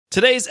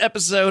Today's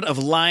episode of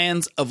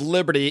Lions of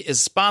Liberty is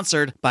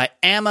sponsored by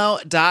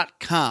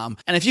Ammo.com.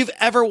 And if you've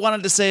ever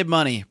wanted to save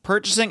money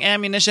purchasing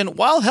ammunition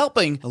while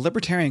helping a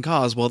libertarian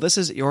cause, well, this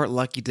is your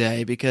lucky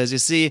day because you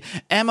see,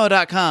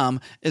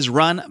 Ammo.com is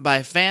run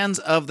by fans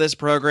of this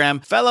program,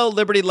 fellow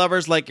liberty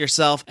lovers like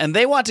yourself, and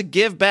they want to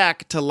give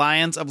back to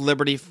Lions of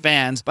Liberty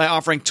fans by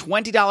offering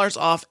 $20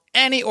 off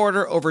any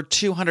order over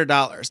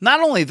 $200. Not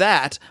only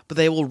that, but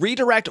they will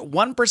redirect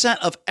 1%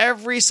 of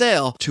every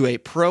sale to a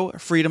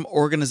pro-freedom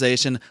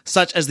organization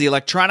such as the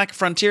Electronic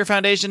Frontier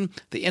Foundation,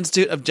 the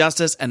Institute of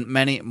Justice, and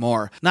many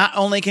more. Not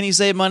only can you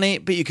save money,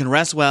 but you can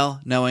rest well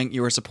knowing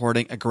you are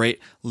supporting a great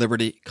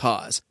liberty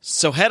cause.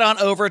 So head on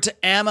over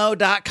to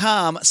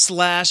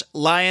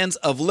ammo.com/Lions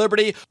of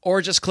Liberty,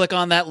 or just click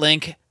on that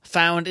link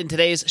found in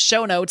today's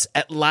show notes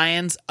at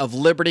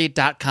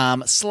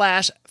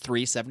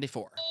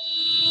lionsofliberty.com/374.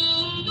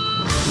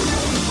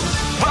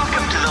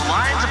 Welcome to the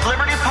Lions of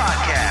Liberty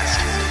podcast.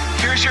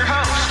 Here's your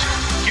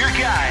host, your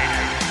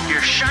guide,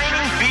 your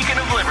shining beacon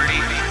of liberty,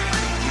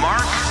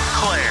 Mark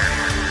Claire.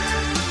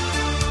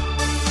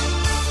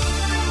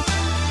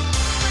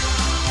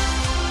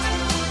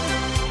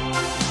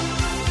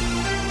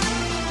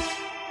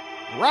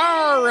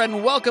 Rawr,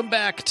 and welcome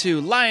back to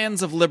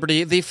Lions of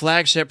Liberty, the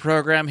flagship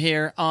program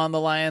here on the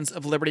Lions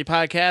of Liberty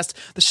podcast,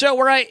 the show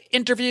where I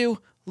interview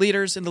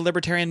leaders in the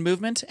libertarian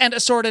movement and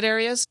assorted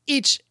areas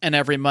each and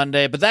every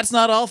Monday. But that's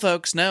not all,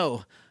 folks.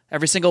 No.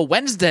 Every single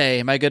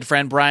Wednesday, my good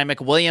friend Brian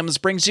McWilliams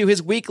brings you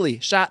his weekly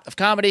shot of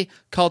comedy,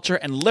 culture,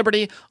 and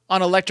liberty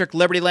on Electric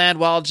Liberty Land,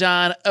 while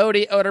John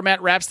Odie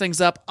Odermatt wraps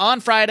things up on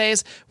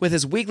Fridays with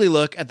his weekly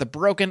look at the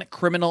broken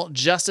criminal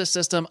justice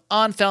system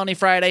on Felony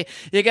Friday.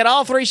 You get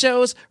all three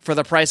shows for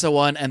the price of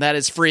one, and that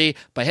is free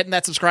by hitting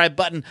that subscribe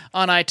button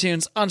on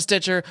iTunes, on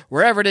Stitcher,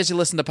 wherever it is you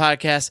listen to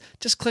podcasts.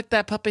 Just click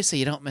that puppy so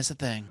you don't miss a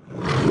thing.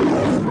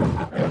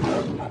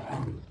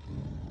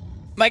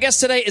 My guest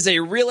today is a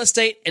real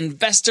estate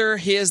investor.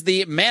 He is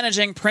the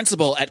managing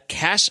principal at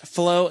Cash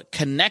Flow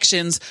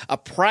Connections, a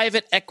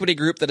private equity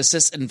group that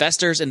assists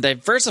investors in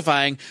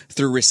diversifying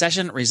through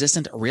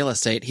recession-resistant real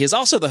estate. He is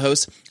also the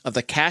host of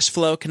the Cash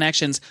Flow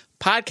Connections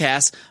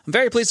podcast. I'm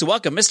very pleased to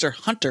welcome Mr.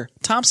 Hunter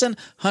Thompson.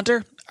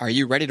 Hunter, are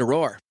you ready to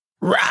roar?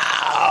 Row!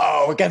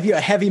 We'll give you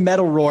a heavy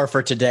metal roar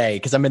for today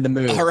because I'm in the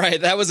mood. All right,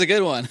 that was a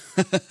good one.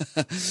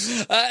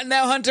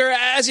 Now, Hunter,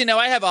 as you know,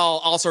 I have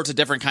all sorts of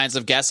different kinds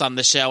of guests on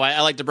the show.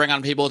 I like to bring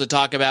on people to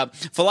talk about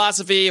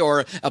philosophy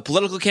or a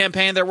political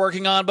campaign they're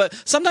working on, but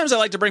sometimes I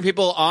like to bring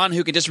people on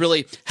who can just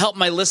really help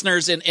my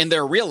listeners in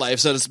their real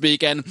life, so to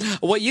speak. And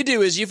what you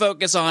do is you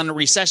focus on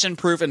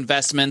recession-proof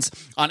investments,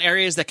 on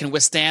areas that can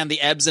withstand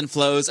the ebbs and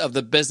flows of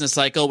the business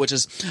cycle, which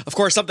is, of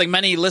course, something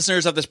many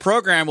listeners of this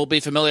program will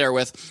be familiar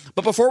with.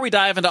 But before we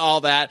dive into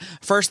all that,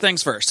 first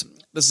things first.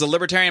 This is a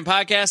libertarian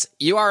podcast.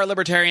 You are a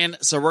libertarian,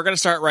 so we're going to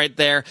start right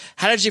there.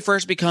 How did you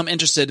first become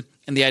interested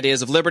in the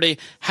ideas of liberty?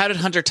 How did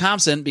Hunter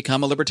Thompson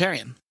become a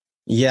libertarian?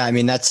 Yeah, I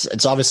mean,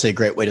 it's obviously a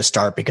great way to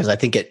start because I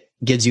think it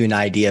gives you an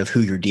idea of who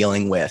you're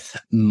dealing with.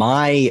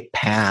 My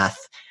path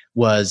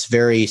was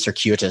very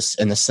circuitous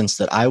in the sense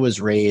that I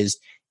was raised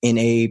in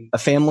a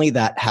family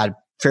that had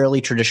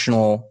fairly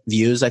traditional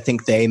views. I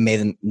think they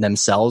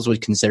themselves would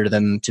consider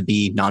them to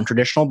be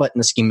non-traditional, but in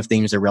the scheme of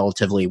things, they're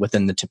relatively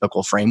within the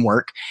typical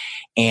framework.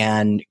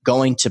 And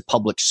going to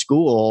public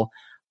school,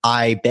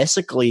 I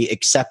basically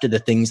accepted the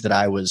things that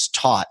I was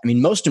taught. I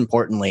mean, most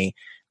importantly,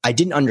 I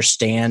didn't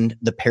understand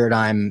the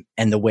paradigm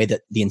and the way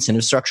that the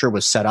incentive structure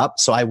was set up.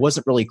 So I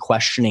wasn't really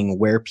questioning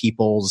where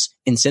people's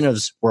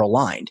incentives were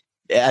aligned.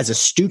 As a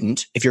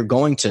student, if you're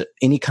going to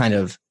any kind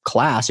of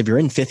class, if you're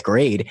in fifth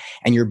grade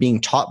and you're being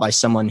taught by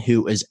someone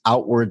who is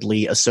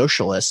outwardly a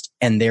socialist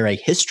and they're a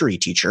history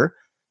teacher,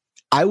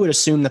 I would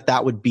assume that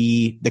that would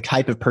be the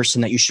type of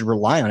person that you should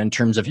rely on in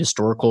terms of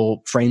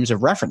historical frames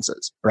of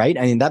references, right?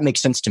 I mean, that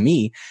makes sense to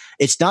me.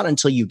 It's not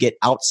until you get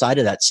outside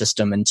of that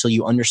system, until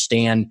you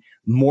understand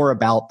more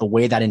about the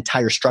way that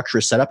entire structure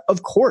is set up.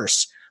 Of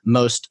course,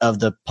 most of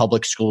the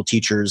public school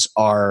teachers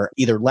are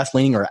either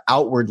left-leaning or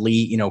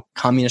outwardly,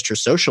 communist or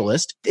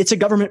socialist. It's a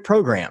government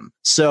program.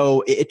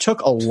 So it took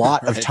a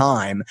lot of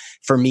time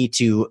for me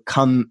to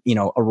come,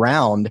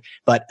 around.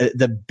 But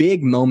the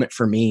big moment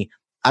for me,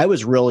 I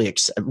was really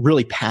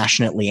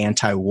passionately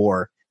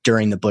anti-war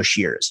during the Bush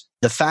years.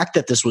 The fact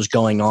that this was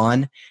going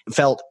on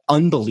felt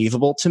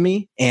unbelievable to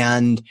me.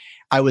 And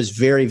I was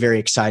very, very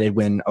excited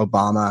when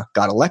Obama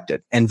got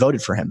elected and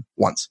voted for him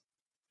once.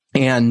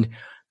 And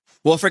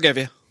we'll forgive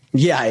you.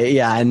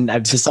 Yeah. And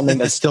it's just something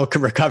that's still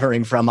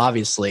recovering from,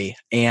 obviously.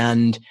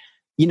 And,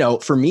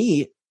 for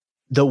me,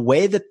 the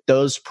way that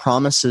those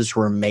promises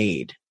were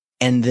made,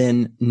 and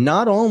then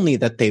not only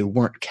that they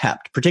weren't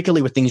kept,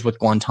 particularly with things with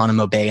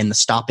Guantanamo Bay and the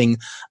stopping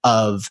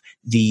of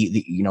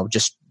the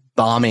just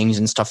bombings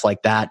and stuff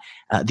like that,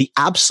 the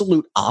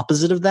absolute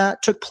opposite of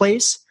that took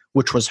place,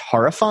 which was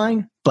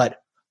horrifying. But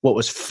what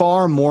was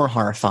far more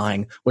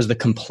horrifying was the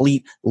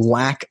complete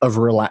lack of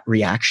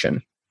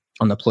reaction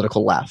on the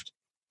political left.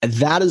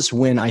 That is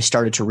when I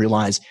started to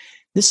realize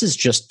This is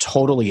just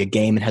totally a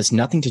game. It has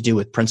nothing to do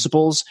with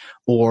principles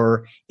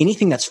or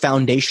anything that's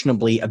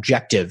foundationally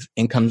objective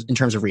in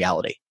terms of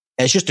reality.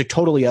 It's just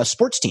totally a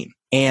sports team.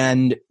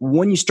 And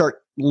when you start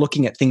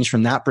looking at things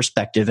from that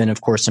perspective, and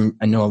of course,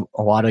 I know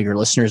a lot of your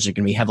listeners are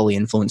going to be heavily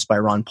influenced by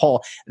Ron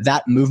Paul,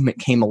 that movement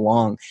came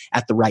along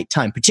at the right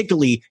time,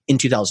 particularly in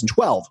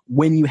 2012,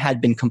 when you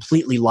had been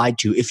completely lied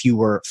to if you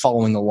were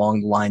following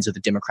along the lines of the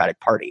Democratic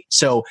Party.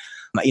 So,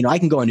 I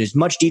can go into as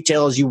much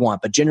detail as you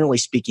want, but generally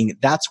speaking,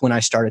 that's when I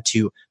started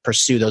to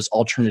pursue those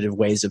alternative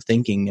ways of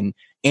thinking. And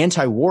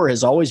anti-war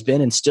has always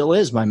been and still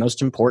is my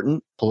most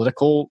important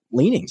political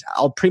leanings.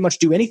 I'll pretty much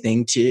do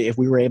anything if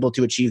we were able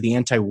to achieve the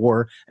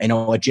anti-war,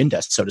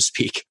 agenda, so to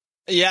speak.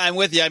 Yeah, I'm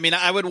with you. I mean,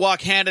 I would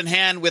walk hand in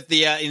hand with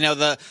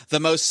the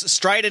most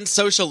strident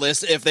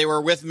socialists if they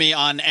were with me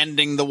on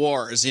ending the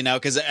wars,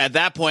 because at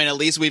that point, at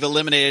least we've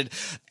eliminated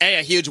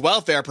a huge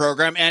welfare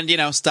program and,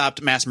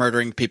 stopped mass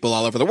murdering people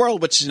all over the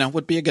world, which,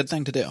 would be a good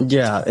thing to do.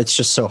 Yeah, it's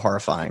just so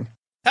horrifying.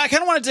 I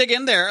kind of want to dig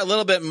in there a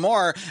little bit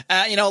more.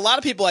 A lot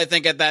of people, I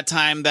think, at that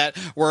time that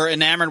were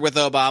enamored with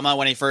Obama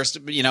when he first,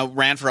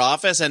 ran for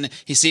office, and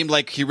he seemed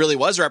like he really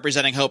was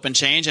representing hope and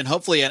change and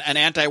hopefully an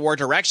anti-war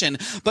direction.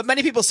 But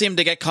many people seem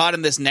to get caught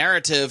in this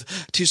narrative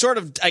to sort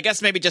of, I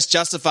guess, maybe just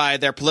justify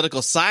their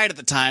political side at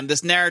the time.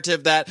 This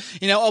narrative that,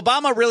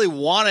 Obama really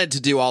wanted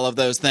to do all of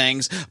those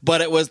things, but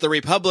it was the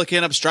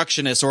Republican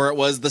obstructionists or it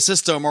was the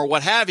system or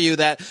what have you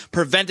that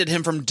prevented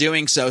him from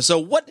doing so. So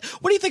what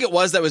do you think it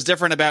was that was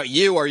different about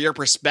you or your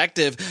perspective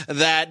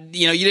that,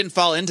 you didn't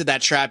fall into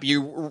that trap?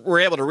 You were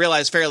able to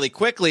realize fairly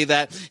quickly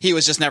that he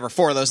was just never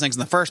for those things in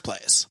the first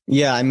place.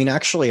 Yeah,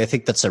 actually, I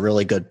think that's a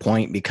really good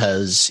point,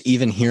 because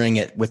even hearing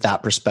it with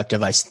that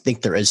perspective, I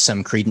think there is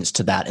some credence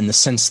to that in the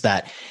sense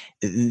that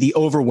the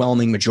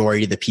overwhelming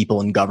majority of the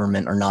people in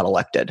government are not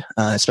elected,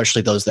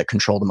 especially those that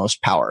control the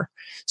most power.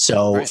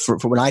 So right. for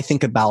when I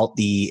think about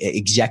the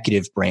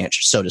executive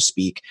branch, so to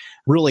speak,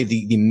 really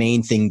the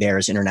main thing there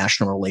is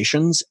international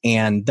relations.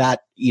 And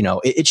that,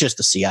 it's just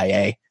the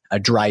CIA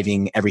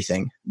driving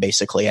everything,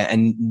 basically.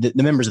 And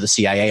the members of the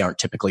CIA aren't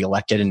typically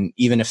elected. And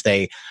even if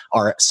they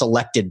are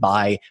selected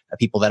by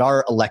people that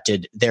are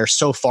elected, they're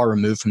so far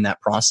removed from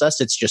that process,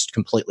 it's just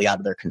completely out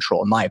of their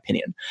control, in my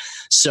opinion.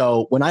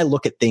 So when I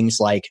look at things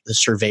like the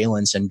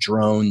surveillance and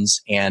drones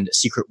and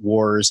secret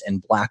wars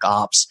and black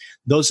ops,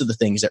 those are the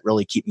things that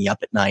really keep me up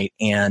at night.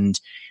 And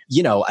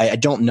I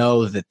don't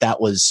know that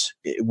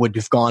would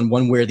have gone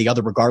one way or the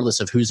other, regardless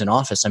of who's in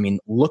office.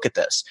 Look at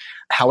this.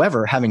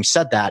 However, having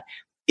said that,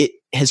 it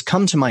has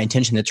come to my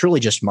attention it's really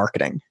just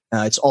marketing.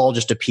 It's all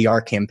just a PR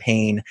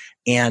campaign.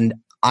 And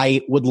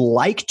I would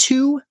like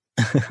to,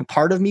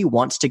 part of me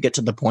wants to get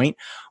to the point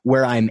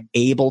where I'm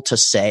able to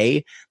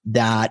say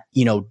that,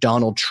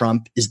 Donald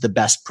Trump is the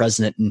best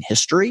president in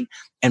history.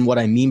 And what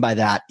I mean by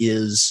that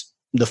is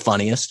the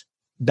funniest,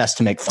 best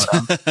to make fun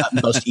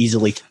of, most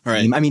easily to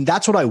right.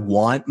 That's what I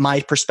want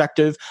my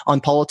perspective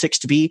on politics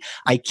to be.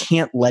 I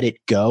can't let it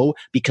go,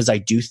 because I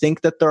do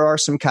think that there are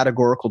some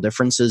categorical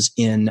differences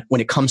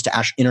when it comes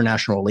to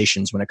international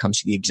relations, when it comes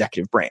to the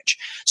executive branch.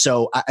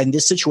 So in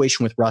this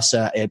situation with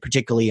Russia,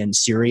 particularly in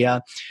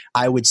Syria,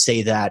 I would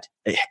say that,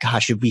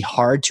 it'd be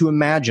hard to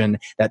imagine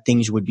that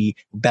things would be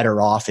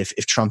better off if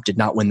Trump did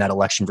not win that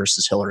election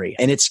versus Hillary.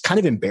 And it's kind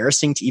of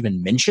embarrassing to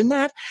even mention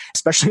that,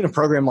 especially in a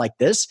program like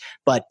this.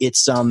 But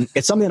it's something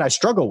that I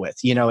struggle with.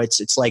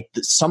 It's like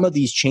some of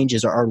these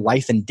changes are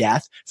life and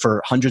death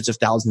for hundreds of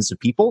thousands of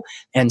people.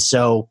 And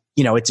so,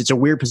 it's a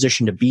weird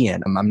position to be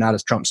in. I'm not a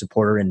Trump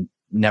supporter and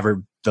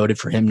never voted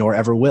for him, nor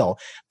ever will.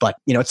 But,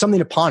 it's something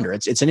to ponder.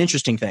 It's an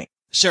interesting thing.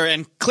 Sure.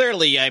 And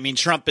clearly,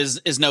 Trump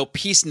is no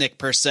peacenik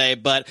per se,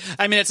 but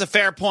it's a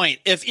fair point.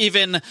 If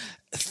even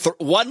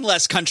one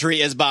less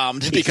country is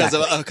bombed because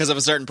of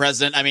a certain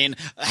president,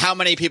 how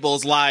many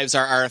people's lives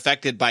are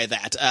affected by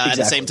that? At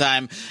the same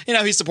time,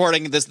 he's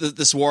supporting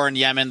this war in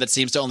Yemen that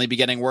seems to only be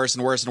getting worse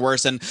and worse and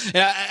worse. And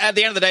at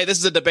the end of the day, this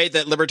is a debate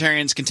that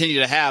libertarians continue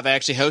to have. I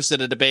actually hosted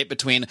a debate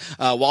between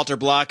Walter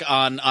Block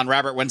on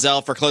Robert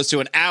Wenzel for close to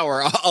an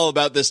hour, all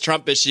about this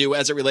Trump issue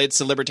as it relates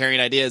to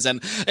libertarian ideas.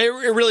 And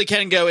it really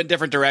can go in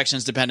different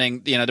directions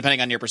depending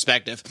on your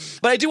perspective.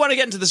 But I do want to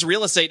get into this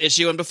real estate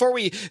issue. And before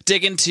we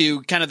dig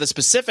into kind of the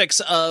specifics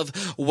of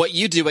what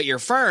you do at your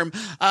firm,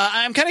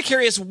 I'm kind of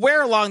curious,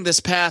 where along this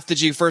path did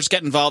you first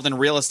get involved in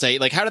real estate?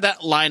 Like, how did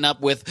that line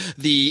up with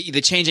the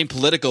changing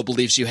political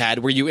beliefs you had?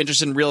 Were you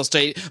interested in real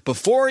estate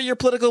before your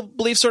political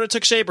beliefs sort of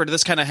took shape, or did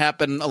this kind of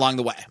happen along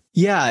the way?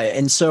 Yeah.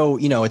 And so,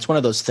 it's one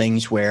of those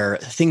things where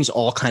things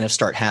all kind of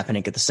start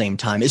happening at the same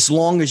time, as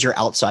long as you're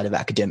outside of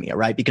academia,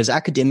 right? Because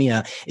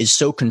academia is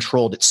so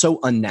controlled, it's so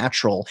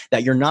unnatural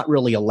that you're not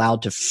really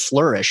allowed to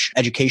flourish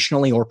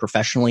educationally or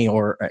professionally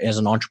or as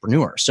an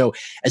entrepreneur. So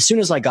as soon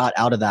as I got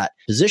out of that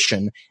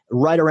position,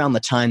 right around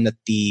the time that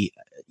the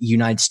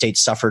United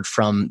States suffered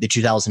from the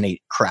 2008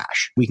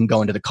 crash, we can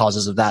go into the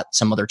causes of that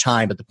some other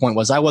time. But the point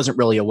was, I wasn't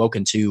really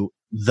awoken to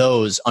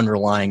those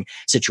underlying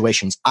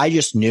situations. I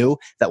just knew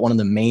that one of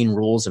the main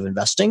rules of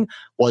investing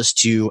was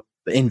to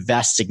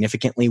invest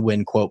significantly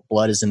when, quote,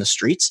 blood is in the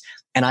streets.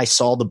 and I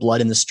saw the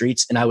blood in the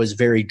streets, and I was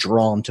very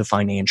drawn to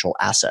financial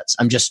assets.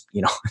 I'm just,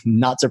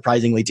 not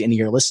surprisingly to any of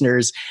your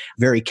listeners,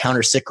 very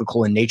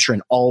countercyclical in nature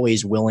and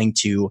always willing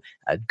to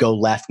go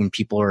left when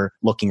people are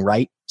looking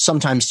right,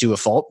 sometimes to a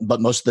fault,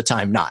 but most of the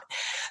time not.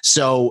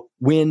 So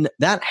when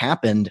that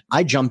happened,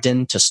 I jumped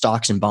into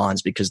stocks and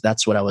bonds because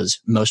that's what I was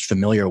most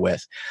familiar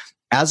with.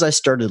 As I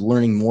started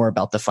learning more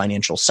about the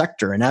financial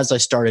sector and as I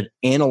started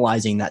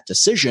analyzing that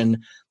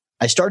decision,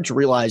 I started to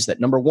realize that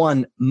number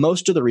one,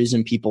 most of the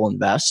reason people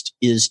invest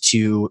is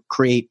to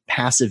create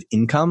passive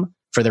income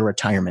for their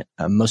retirement.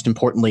 Most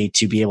importantly,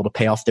 to be able to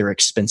pay off their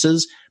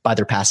expenses by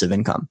their passive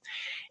income.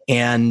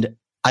 And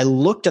I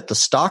looked at the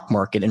stock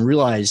market and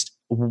realized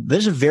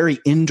there's a very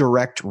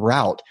indirect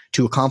route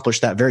to accomplish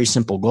that very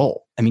simple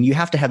goal. I mean, you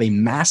have to have a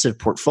massive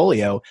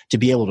portfolio to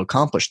be able to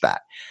accomplish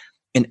that.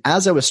 And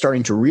as I was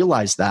starting to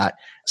realize that,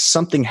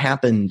 something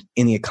happened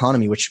in the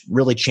economy which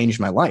really changed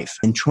my life.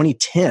 In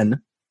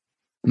 2010,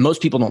 most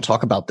people don't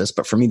talk about this,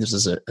 but for me, this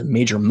is a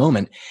major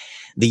moment.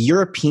 The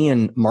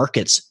European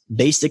markets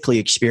basically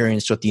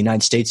experienced what the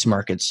United States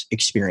markets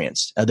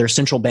experienced. Their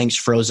central banks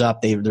froze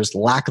up. There's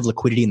lack of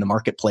liquidity in the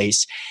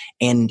marketplace,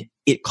 and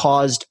it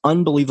caused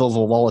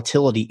unbelievable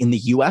volatility in the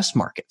US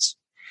markets.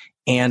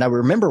 And I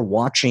remember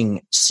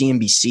watching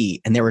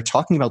CNBC, and they were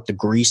talking about the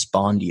Greece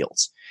bond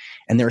yields.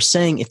 And they were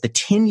saying if the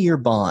 10-year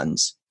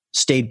bonds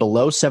stayed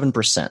below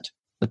 7%,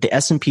 that the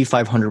S&P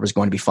 500 was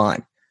going to be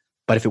fine.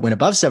 But if it went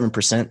above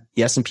 7%,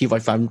 the S&P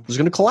 500 was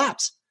going to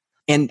collapse.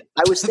 And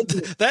I was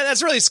thinking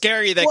that's really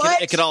scary that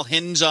it could all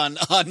hinge on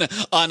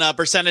a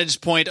percentage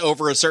point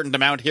over a certain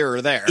amount here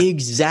or there.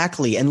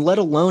 Exactly. And let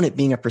alone it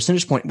being a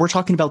percentage point, we're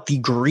talking about the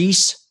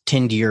Greece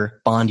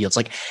 10-year bond yields.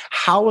 Like,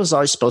 how was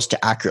I supposed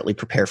to accurately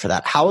prepare for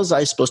that? How was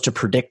I supposed to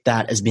predict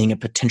that as being a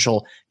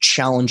potential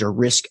challenge or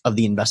risk of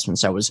the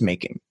investments I was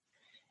making?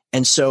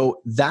 And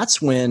so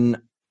that's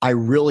when I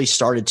really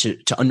started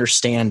to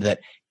understand that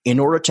in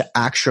order to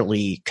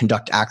actually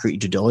conduct accurate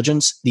due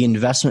diligence, the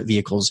investment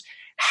vehicles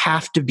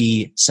have to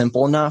be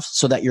simple enough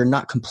so that you're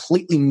not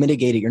completely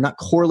mitigated. You're not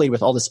correlated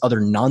with all this other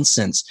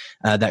nonsense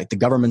that the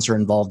governments are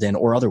involved in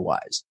or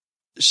otherwise.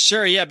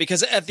 Sure, yeah,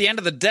 because at the end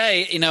of the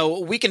day,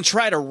 we can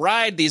try to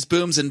ride these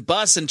booms and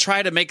busts and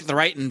try to make the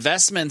right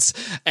investments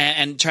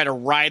and try to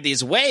ride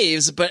these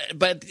waves,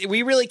 but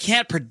we really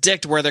can't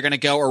predict where they're going to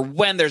go or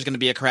when there's going to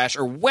be a crash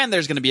or when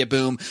there's going to be a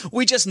boom.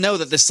 We just know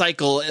that the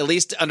cycle, at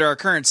least under our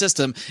current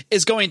system,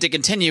 is going to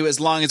continue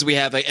as long as we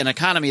have an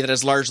economy that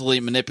is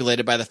largely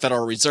manipulated by the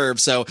Federal Reserve.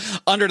 So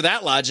under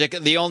that logic,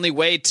 the only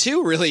way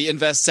to really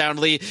invest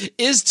soundly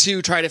is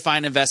to try to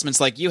find investments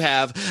like you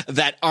have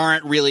that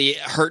aren't really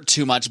hurt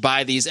too much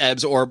by these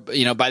ebbs or,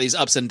 by these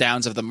ups and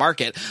downs of the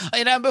market.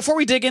 Before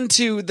we dig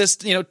into this,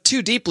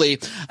 too deeply,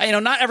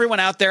 not everyone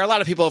out there, a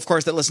lot of people, of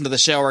course, that listen to the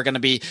show are going to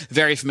be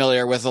very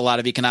familiar with a lot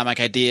of economic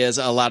ideas,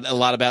 a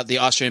lot about the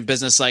Austrian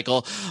business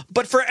cycle.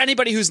 But for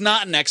anybody who's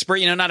not an expert,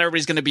 not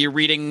everybody's going to be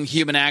reading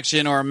Human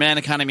Action or Man,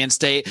 Economy, and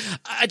State.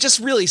 Just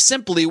really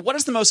simply, what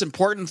is the most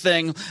important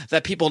thing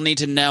that people need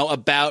to know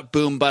about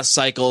boom bust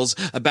cycles,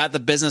 about the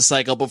business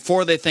cycle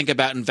before they think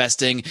about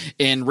investing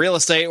in real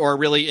estate or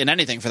really in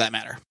anything for that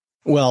matter?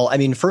 Well, I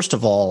mean, first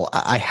of all,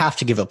 I have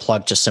to give a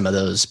plug to some of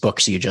those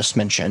books you just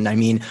mentioned. I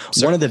mean,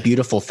 One of the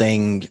beautiful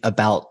things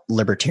about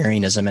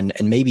libertarianism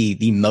and maybe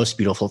the most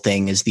beautiful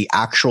thing is the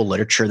actual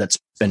literature that's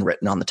been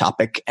written on the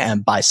topic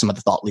and by some of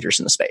the thought leaders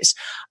in the space.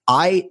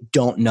 I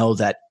don't know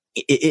that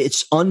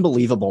it's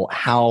unbelievable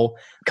how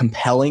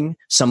compelling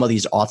some of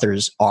these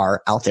authors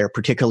are out there,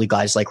 particularly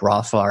guys like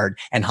Rothbard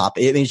and Hoppe.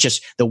 It's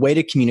just the way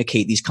to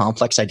communicate these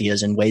complex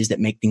ideas in ways that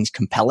make things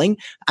compelling.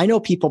 I know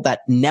people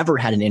that never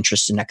had an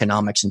interest in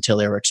economics until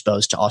they were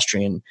exposed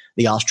to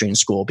the Austrian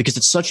school, because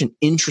it's such an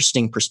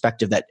interesting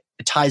perspective that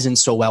ties in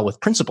so well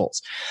with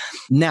principles.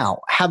 Now,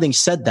 having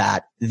said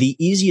that, the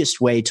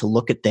easiest way to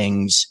look at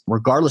things,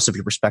 regardless of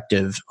your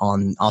perspective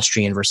on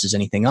Austrian versus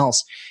anything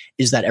else,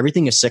 is that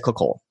everything is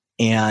cyclical.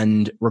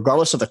 And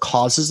regardless of the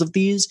causes of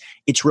these,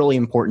 it's really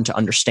important to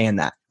understand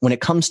that. When it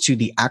comes to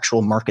the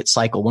actual market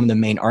cycle, one of the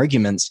main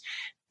arguments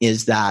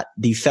is that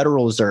the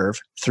Federal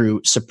Reserve,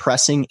 through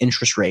suppressing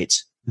interest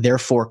rates,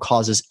 therefore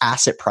causes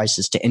asset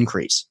prices to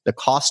increase. The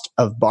cost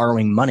of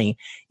borrowing money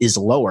is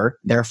lower.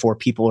 Therefore,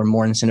 people are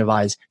more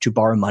incentivized to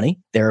borrow money.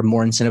 They're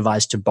more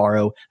incentivized to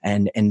borrow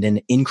and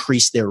then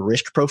increase their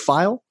risk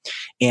profile.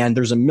 And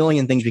there's a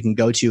million things we can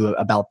go to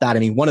about that. I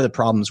mean, one of the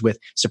problems with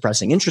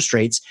suppressing interest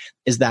rates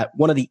is that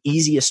one of the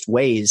easiest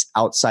ways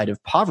outside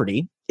of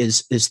poverty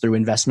is through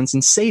investments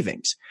in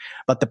savings.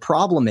 But the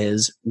problem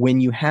is when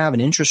you have an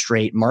interest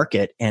rate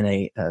market and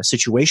a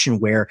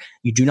situation where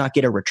you do not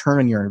get a return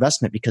on your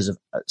investment because of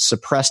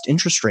suppressed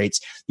interest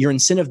rates, your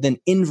incentive then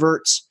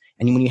inverts.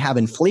 And when you have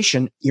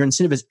inflation, your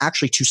incentive is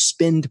actually to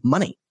spend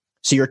money.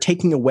 So you're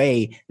taking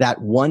away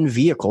that one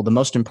vehicle, the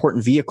most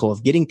important vehicle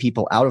of getting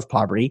people out of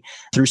poverty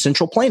through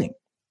central planning.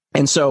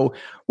 And so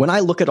when I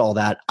look at all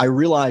that, I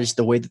realize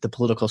the way that the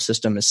political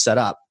system is set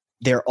up,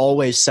 they're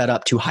always set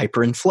up to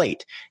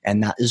hyperinflate.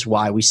 And that is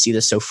why we see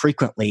this so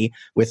frequently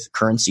with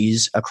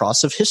currencies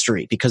across of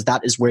history, because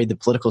that is where the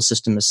political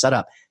system is set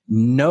up.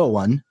 No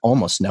one,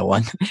 almost no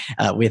one,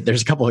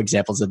 there's a couple of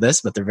examples of this,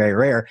 but they're very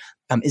rare,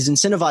 is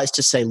incentivized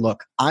to say,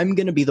 look, I'm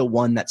going to be the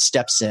one that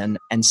steps in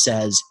and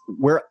says,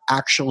 we're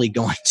actually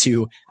going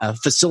to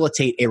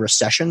facilitate a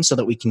recession so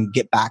that we can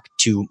get back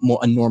to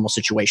a normal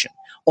situation.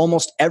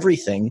 Almost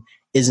everything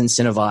is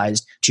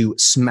incentivized to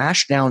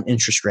smash down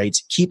interest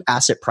rates, keep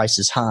asset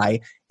prices high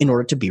in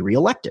order to be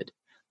reelected.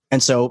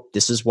 And so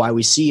this is why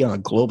we see on a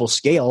global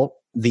scale,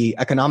 the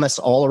economists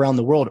all around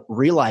the world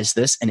realize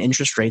this, and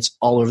interest rates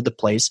all over the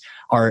place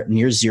are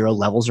near zero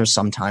levels or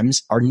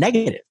sometimes are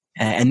negative.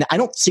 And I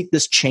don't think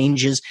this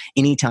changes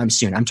anytime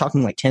soon. I'm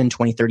talking like 10,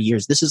 20, 30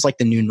 years. This is like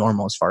the new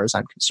normal as far as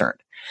I'm concerned.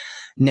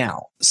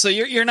 Now, so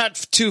you're not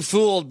too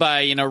fooled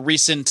by,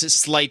 recent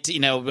slight,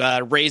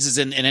 raises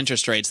in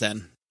interest rates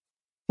then?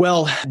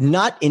 Well,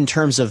 not in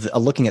terms of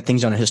looking at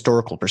things on a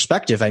historical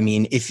perspective. I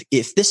mean, if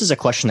this is a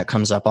question that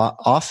comes up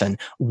often,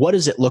 what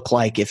does it look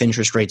like if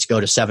interest rates go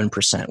to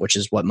 7%, which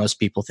is what most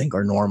people think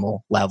are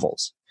normal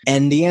levels?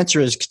 And the answer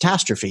is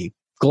catastrophe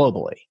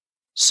globally.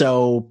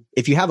 So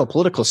if you have a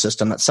political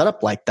system that's set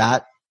up like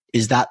that,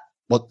 is that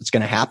what's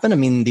going to happen? I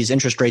mean, these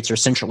interest rates are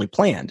centrally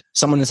planned.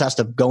 Someone just has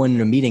to go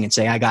into a meeting and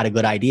say, I got a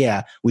good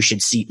idea. We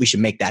should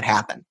make that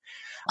happen.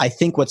 I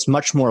think what's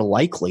much more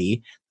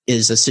likely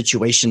is a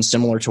situation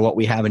similar to what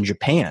we have in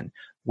Japan,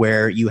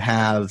 where you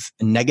have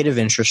negative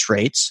interest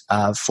rates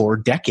for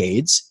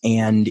decades,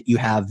 and you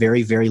have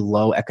very, very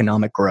low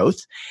economic growth,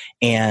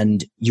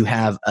 and you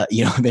have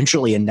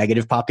eventually a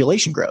negative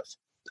population growth.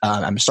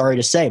 I'm sorry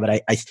to say,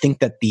 but I think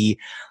that the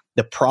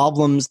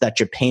problems that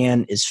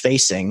Japan is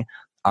facing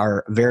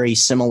are very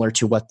similar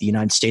to what the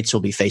United States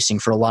will be facing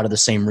for a lot of the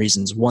same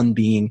reasons. One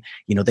being,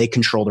 they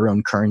control their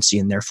own currency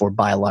and therefore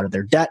buy a lot of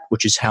their debt,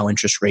 which is how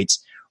interest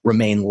rates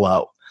remain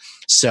low.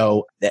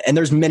 So, and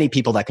there's many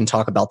people that can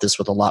talk about this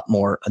with a lot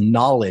more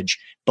knowledge,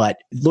 but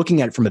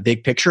looking at it from a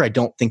big picture, I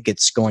don't think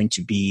it's going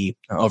to be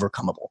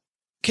overcomable.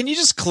 Can you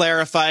just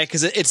clarify?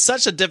 Because it's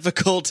such a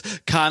difficult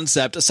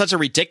concept, such a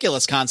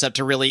ridiculous concept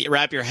to really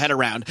wrap your head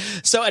around.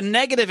 So a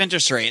negative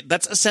interest rate,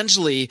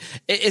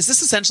 is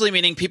this essentially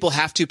meaning people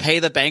have to pay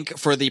the bank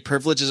for the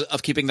privileges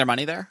of keeping their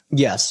money there?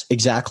 Yes,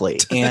 exactly.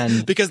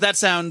 And because that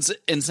sounds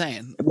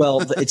insane.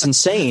 Well, it's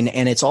insane.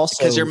 And it's also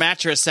because your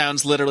mattress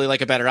sounds literally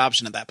like a better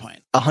option at that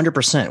point.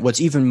 100%. What's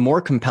even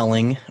more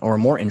compelling or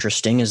more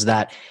interesting is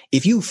that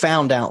if you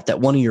found out that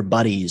one of your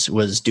buddies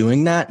was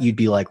doing that, you'd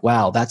be like,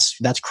 wow, that's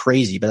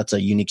crazy, but that's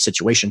a unique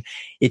situation.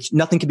 It's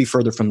nothing could be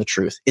further from the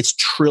truth. It's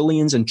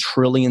trillions and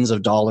trillions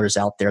of dollars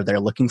out there that are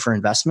looking for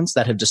investments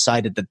that have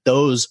decided that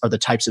those are the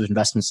types of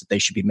investments that they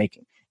should be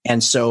making.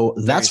 And so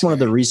that's one of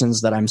the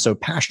reasons that I'm so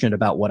passionate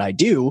about what I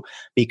do,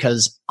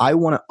 because I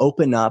want to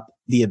open up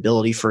the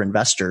ability for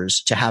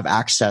investors to have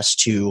access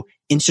to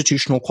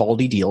institutional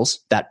quality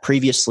deals that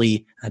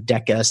previously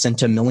Deca,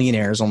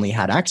 centimillionaires only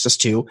had access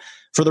to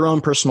for their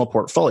own personal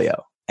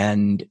portfolio.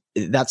 And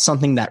that's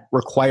something that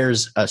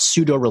requires a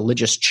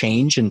pseudo-religious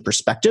change in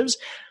perspectives.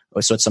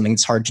 So it's something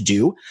that's hard to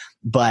do.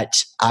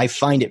 But I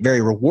find it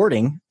very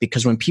rewarding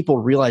because when people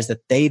realize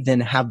that they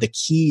then have the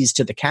keys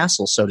to the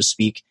castle, so to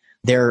speak,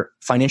 their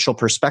financial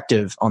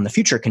perspective on the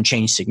future can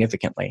change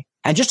significantly.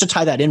 And just to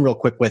tie that in real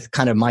quick with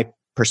kind of my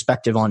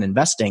perspective on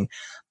investing,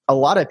 a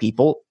lot of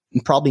people,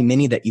 probably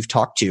many that you've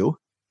talked to,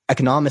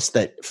 economists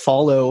that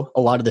follow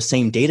a lot of the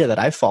same data that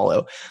I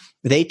follow,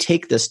 they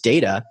take this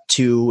data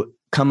to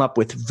come up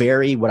with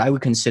what I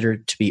would consider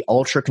to be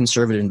ultra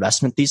conservative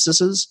investment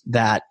theses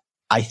that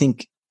I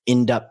think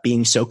end up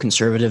being so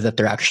conservative that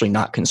they're actually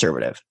not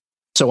conservative.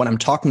 So what I'm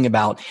talking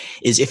about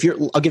is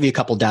I'll give you a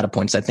couple data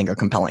points I think are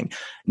compelling.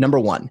 Number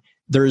one,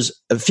 there's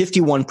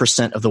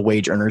 51% of the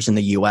wage earners in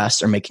the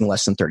US are making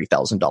less than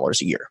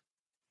 $30,000 a year.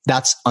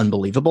 That's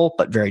unbelievable,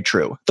 but very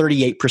true.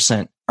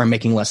 38% are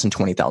making less than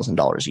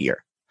 $20,000 a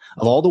year.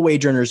 Of all the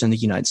wage earners in the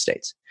United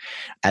States.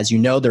 As you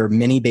know, there are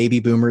many baby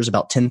boomers,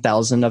 about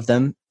 10,000 of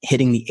them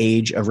hitting the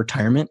age of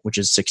retirement, which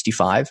is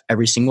 65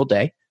 every single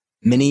day.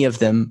 Many of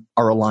them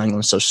are relying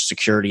on Social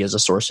Security as a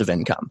source of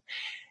income.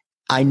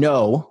 I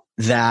know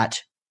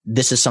that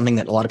this is something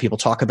that a lot of people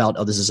talk about.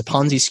 Oh, this is a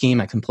Ponzi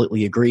scheme. I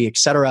completely agree, et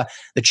cetera.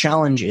 The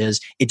challenge is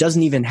it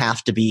doesn't even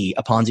have to be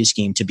a Ponzi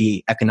scheme to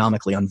be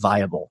economically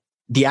unviable.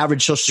 The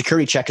average Social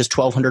Security check is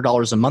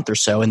 $1,200 a month or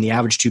so, and the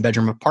average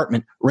two-bedroom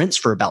apartment rents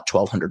for about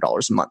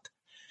 $1,200 a month.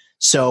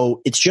 So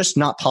it's just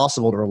not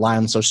possible to rely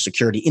on Social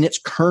Security in its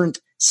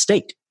current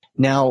state.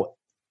 Now,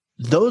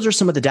 those are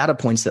some of the data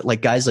points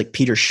that guys like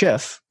Peter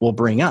Schiff will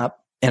bring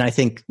up, and I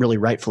think really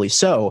rightfully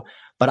so.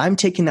 But I'm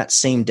taking that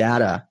same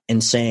data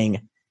and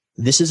saying,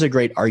 this is a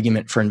great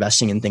argument for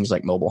investing in things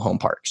like mobile home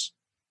parks,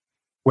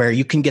 where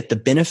you can get the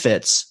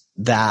benefits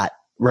that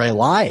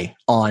rely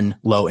on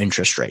low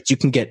interest rates. You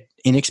can get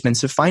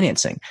inexpensive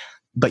financing,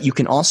 but you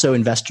can also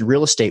invest in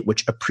real estate,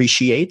 which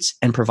appreciates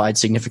and provides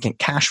significant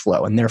cash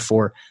flow and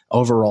therefore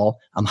overall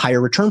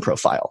higher return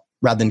profile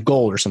rather than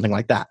gold or something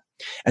like that.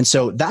 And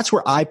so that's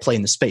where I play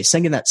in the space,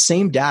 taking that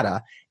same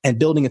data and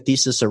building a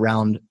thesis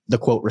around the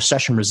quote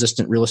recession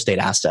resistant real estate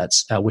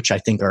assets, which I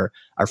think are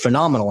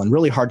phenomenal and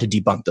really hard to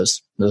debunk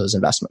those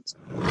investments.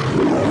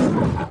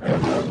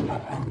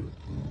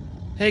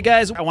 Hey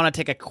guys, I want to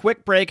take a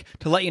quick break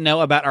to let you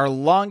know about our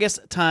longest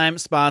time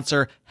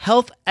sponsor,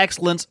 Health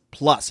Excellence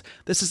Plus.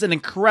 This is an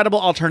incredible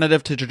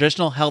alternative to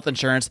traditional health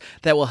insurance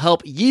that will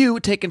help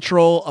you take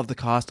control of the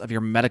cost of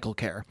your medical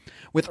care.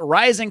 With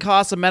rising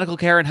costs of medical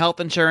care and health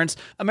insurance,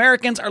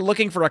 Americans are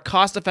looking for a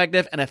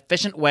cost-effective and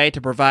efficient way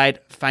to provide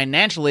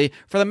financially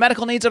for the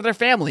medical needs of their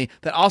family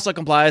that also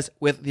complies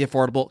with the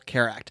Affordable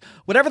Care Act.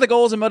 Whatever the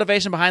goals and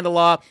motivation behind the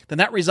law, the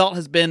net result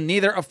has been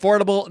neither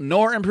affordable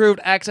nor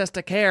improved access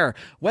to care.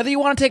 Whether you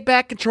want to take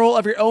back control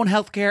of your own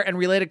healthcare and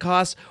related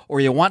costs, or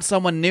you want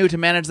someone new to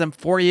manage them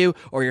for you,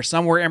 or you're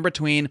somewhere in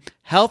between,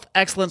 Health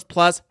Excellence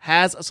Plus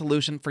has a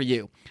solution for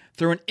you.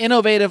 Through an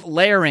innovative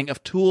layering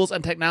of tools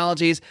and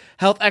technologies,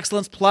 Health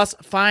Excellence Plus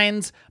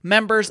finds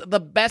members the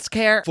best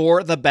care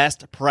for the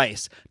best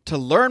price. To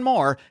learn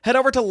more, head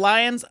over to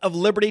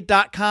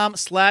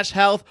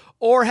lionsofliberty.com/health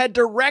or head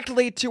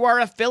directly to our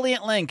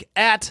affiliate link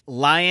at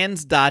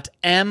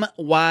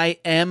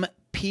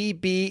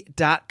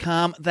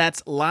lions.mympb.com.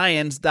 That's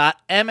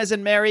lions.m as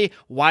in Mary,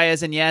 y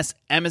as in yes,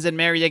 m as in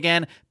Mary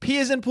again, p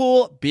as in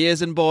pool, b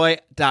as in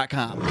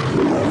boy.com.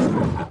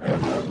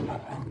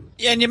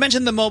 Yeah, and you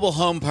mentioned the mobile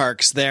home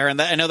parks there,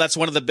 and I know that's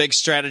one of the big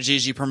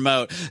strategies you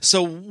promote.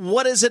 So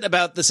what is it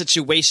about the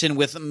situation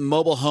with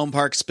mobile home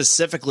parks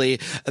specifically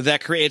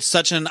that creates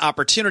such an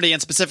opportunity,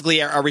 and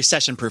specifically a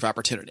recession-proof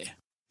opportunity?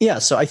 Yeah,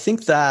 so I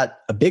think that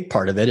a big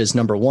part of it is,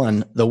 number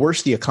one, the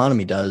worse the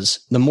economy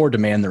does, the more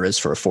demand there is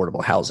for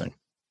affordable housing.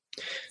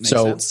 Makes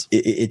sense.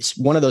 It's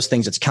one of those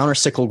things that's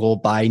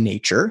countercyclical by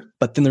nature,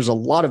 but then there's a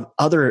lot of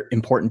other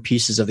important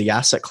pieces of the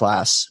asset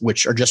class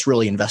which are just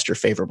really investor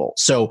favorable.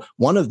 So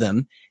one of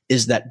them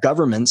is that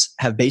governments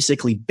have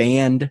basically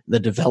banned the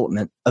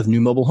development of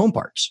new mobile home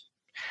parks.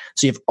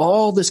 So you have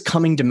all this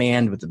coming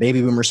demand with the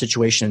baby boomer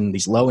situation,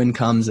 these low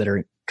incomes that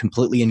are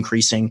completely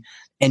increasing.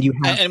 And you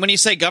have, and when you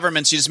say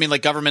governments, you just mean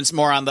like governments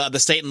more on the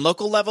state and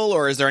local level,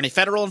 or is there any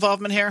federal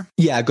involvement here?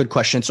 Yeah, good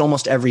question. It's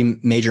almost every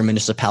major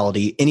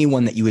municipality,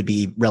 anyone that you would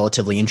be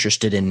relatively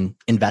interested in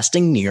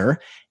investing near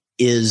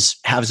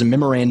has a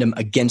memorandum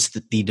against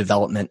the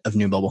development of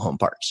new mobile home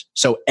parks.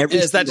 So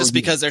is that just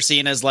because they're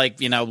seen as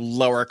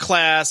lower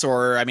class,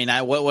 or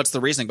what's the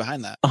reasoning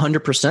behind that?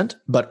 100%,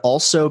 but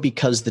also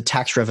because the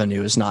tax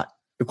revenue is not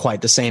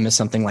quite the same as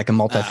something like a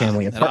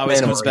multifamily apartment. It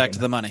always comes back to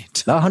the money.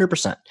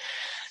 100%.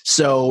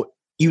 So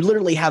you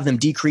literally have them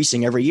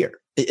decreasing every year.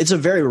 It's a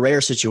very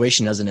rare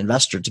situation as an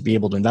investor to be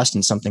able to invest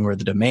in something where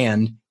the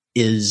demand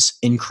is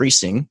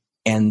increasing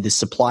and the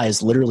supply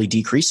is literally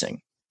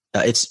decreasing.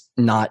 It's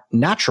not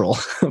natural,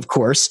 of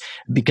course,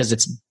 because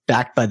it's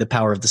backed by the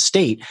power of the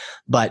state.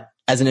 But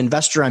as an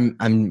investor,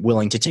 I'm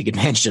willing to take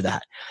advantage of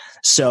that.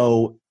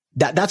 So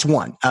that's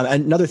one.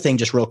 Another thing,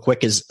 just real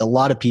quick, is a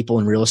lot of people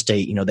in real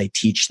estate, they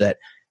teach that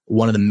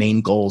one of the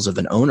main goals of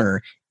an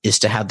owner is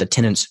to have the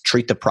tenants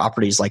treat the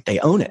properties like they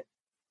own it.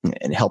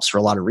 And it helps for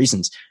a lot of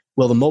reasons.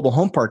 Well, the mobile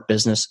home park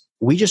business,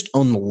 we just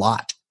own the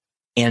lot,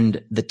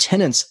 and the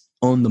tenants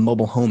own the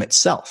mobile home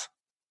itself.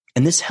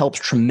 And this helps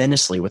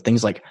tremendously with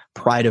things like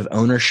pride of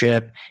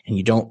ownership, and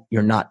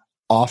you're not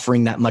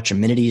offering that much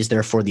amenities.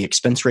 Therefore, the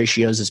expense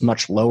ratios is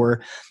much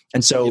lower.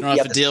 And so you don't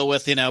have to deal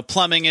with,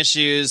 plumbing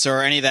issues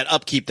or any of that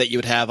upkeep that you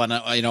would have on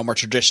a, more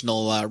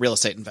traditional real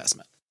estate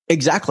investment.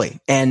 Exactly.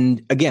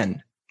 And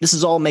again,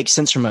 this all makes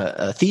sense from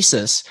a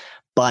thesis,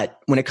 but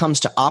when it comes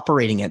to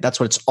operating it,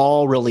 that's what it's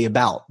all really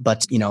about.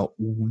 But,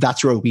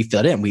 that's where we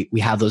fit in.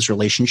 We have those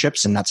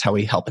relationships, and that's how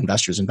we help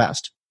investors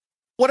invest.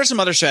 What are some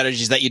other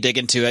strategies that you dig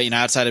into,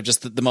 outside of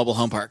just the mobile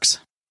home parks?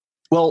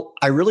 Well,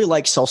 I really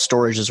like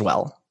self-storage as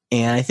well.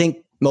 And I think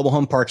mobile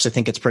home parks, I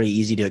think it's pretty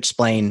easy to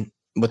explain.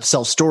 With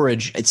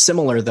self-storage, it's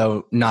similar,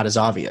 though not as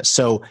obvious.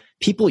 So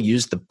people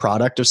use the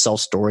product of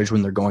self-storage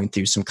when they're going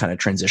through some kind of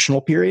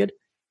transitional period.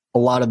 A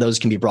lot of those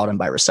can be brought in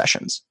by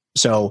recessions.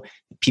 So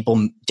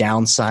people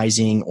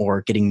downsizing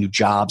or getting new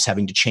jobs,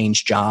 having to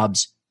change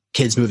jobs,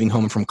 kids moving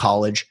home from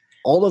college.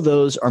 All of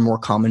those are more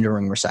common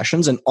during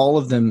recessions, and all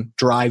of them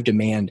drive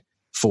demand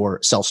for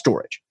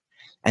self-storage.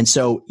 And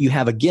so you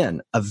have,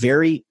 again,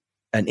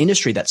 an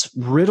industry that's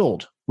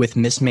riddled with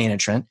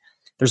mismanagement.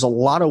 There's a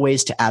lot of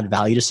ways to add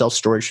value to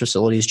self-storage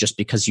facilities just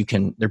because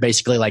they're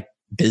basically like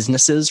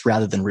businesses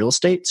rather than real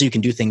estate. So you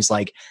can do things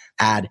like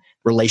add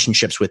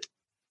relationships with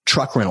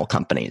truck rental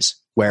companies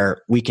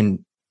where we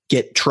can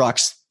get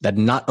trucks that are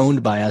not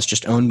owned by us,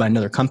 just owned by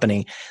another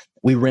company.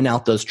 We rent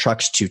out those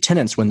trucks to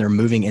tenants when they're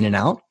moving in and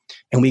out,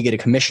 and we get a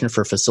commission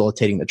for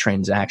facilitating the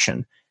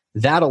transaction.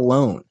 That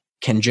alone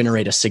can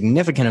generate a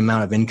significant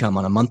amount of income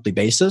on a monthly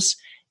basis.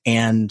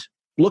 And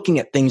looking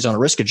at things on a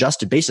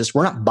risk-adjusted basis,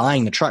 we're not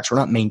buying the trucks, we're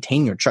not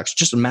maintaining the trucks. It's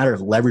just a matter of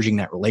leveraging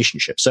that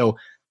relationship. So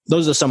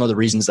those are some of the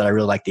reasons that I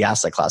really like the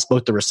asset class.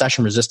 Both the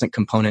recession-resistant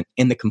component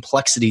and the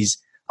complexities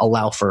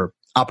allow for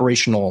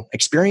operational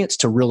experience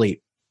to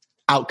really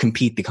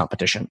outcompete the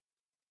competition.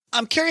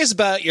 I'm curious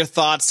about your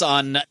thoughts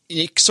on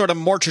sort of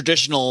more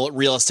traditional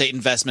real estate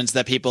investments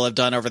that people have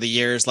done over the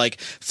years, like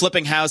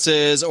flipping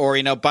houses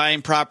or,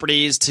 buying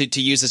properties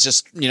to use as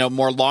just,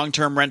 more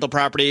long-term rental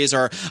properties.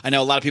 Or I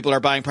know a lot of people are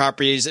buying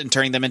properties and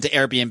turning them into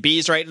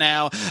Airbnbs right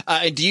now.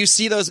 Do you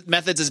see those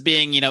methods as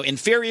being,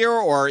 inferior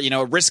or,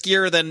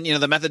 riskier than,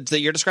 the methods that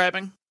you're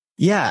describing?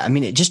 Yeah, I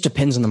mean, it just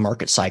depends on the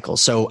market cycle.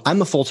 So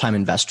I'm a full-time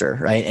investor,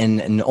 right?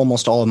 And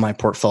almost all of my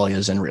portfolio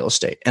is in real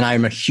estate. And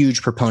I'm a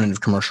huge proponent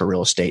of commercial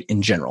real estate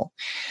in general.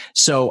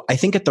 So I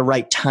think at the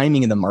right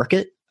timing in the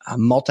market,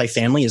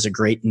 multifamily is a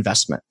great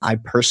investment. I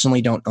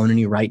personally don't own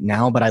any right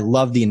now, but I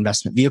love the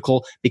investment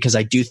vehicle because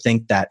I do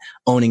think that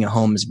owning a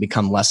home has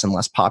become less and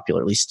less popular,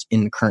 at least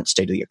in the current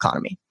state of the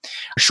economy.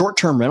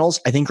 Short-term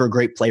rentals, I think, are a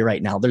great play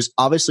right now. There's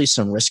obviously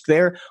some risk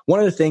there. One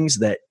of the things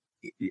that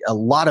a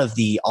lot of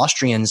the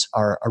Austrians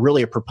are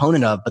really a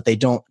proponent of, but they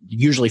don't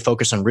usually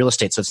focus on real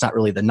estate. So it's not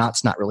really, the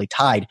knot's not really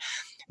tied.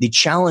 The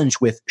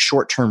challenge with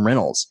short-term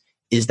rentals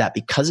is that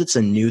because it's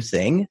a new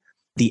thing,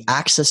 the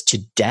access to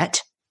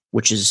debt,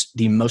 which is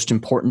the most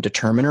important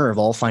determiner of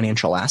all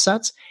financial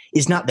assets,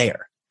 is not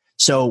there.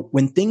 So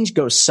when things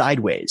go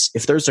sideways,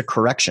 if there's a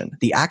correction,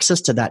 the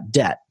access to that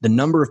debt, the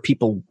number of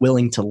people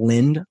willing to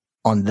lend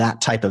on that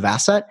type of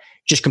asset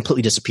just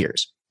completely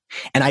disappears.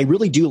 And I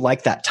really do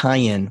like that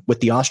tie-in with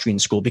the Austrian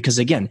school because,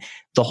 again,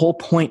 the whole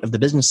point of the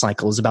business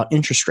cycle is about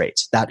interest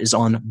rates. That is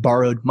on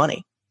borrowed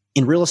money.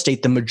 In real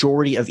estate, the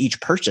majority of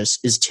each purchase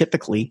is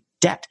typically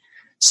debt.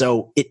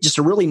 So it's just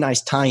a really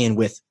nice tie-in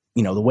with,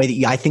 the way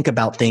that I think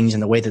about things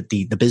and the way that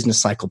the business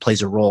cycle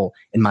plays a role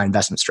in my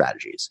investment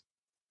strategies.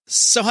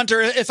 So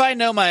Hunter, if I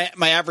know my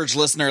average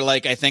listener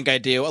like I think I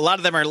do, a lot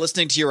of them are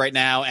listening to you right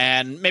now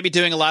and maybe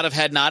doing a lot of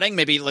head nodding,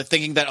 maybe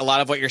thinking that a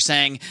lot of what you're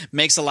saying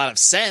makes a lot of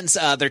sense.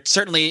 They're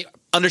certainly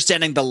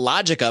understanding the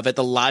logic of it,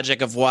 the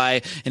logic of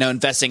why,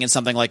 investing in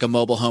something like a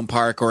mobile home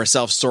park or a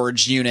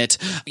self-storage unit,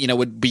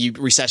 would be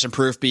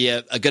recession-proof, be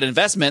a good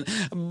investment.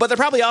 But they're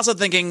probably also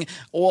thinking,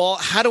 well,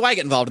 how do I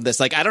get involved in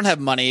this? Like, I don't have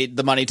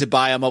the money to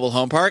buy a mobile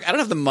home park. I don't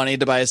have the money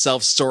to buy a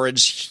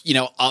self-storage,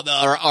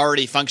 or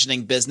already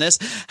functioning business.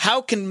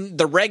 How can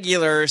the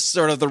regular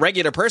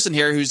person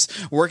here who's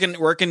working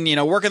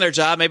their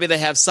job, maybe they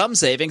have some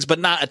savings, but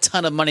not a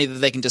ton of money that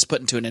they can just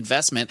put into an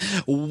investment.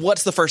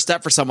 What's the first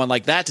step for someone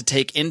like that to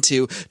take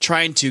into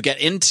trying to get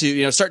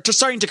into,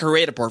 starting to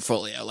create a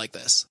portfolio like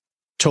this?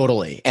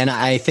 Totally. And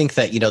I think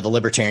that, the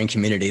libertarian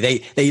community,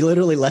 they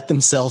literally let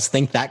themselves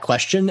think that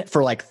question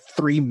for like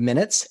 3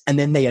 minutes. And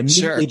then they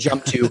immediately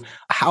jump to,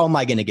 how am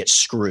I going to get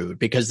screwed?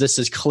 Because this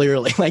is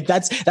clearly like,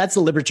 that's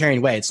the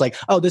libertarian way. It's like,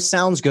 oh, this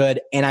sounds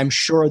good. And I'm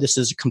sure this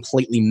is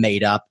completely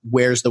made up.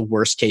 Where's the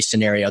worst case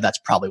scenario? That's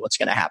probably what's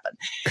going to happen.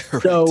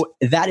 Right. So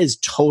that is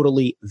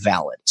totally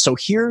valid. So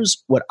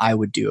here's what I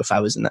would do if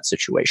I was in that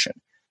situation.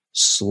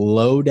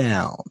 Slow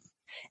down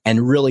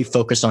and really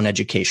focus on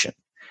education,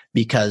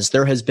 because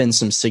there has been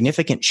some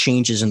significant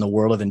changes in the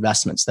world of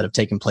investments that have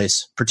taken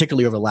place,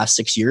 particularly over the last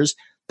 6 years,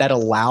 that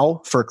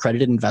allow for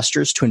accredited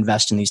investors to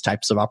invest in these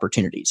types of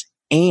opportunities.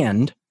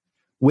 And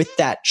with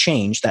that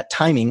change, that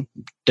timing,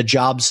 the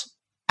Jobs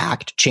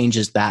Act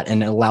changes that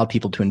and allowed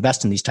people to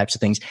invest in these types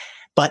of things.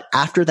 But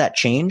after that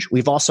change,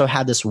 we've also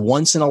had this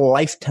once in a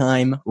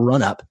lifetime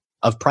run up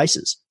of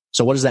prices.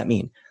 So what does that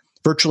mean?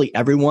 Virtually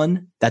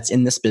everyone that's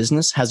in this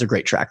business has a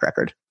great track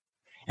record.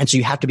 And so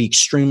you have to be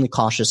extremely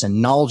cautious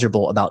and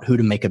knowledgeable about who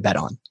to make a bet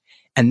on.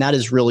 And that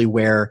is really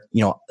where,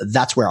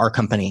 that's where our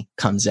company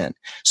comes in.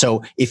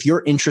 So if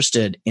you're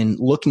interested in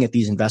looking at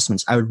these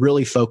investments, I would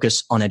really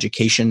focus on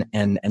education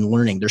and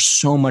learning. There's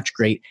so much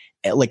great,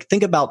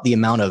 think about the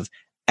amount of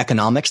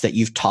economics that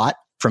you've taught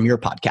from your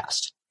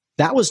podcast.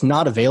 That was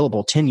not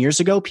available 10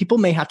 years ago. People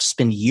may have to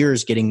spend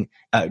years getting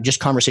just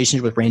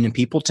conversations with random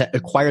people to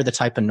acquire the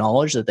type of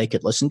knowledge that they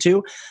could listen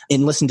to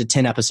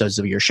 10 episodes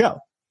of your show.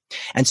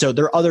 And so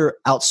there are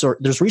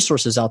there's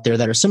resources out there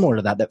that are similar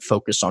to that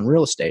focus on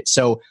real estate.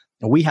 So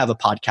we have a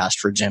podcast,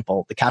 for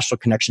example, the Cashflow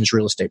Connections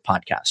Real Estate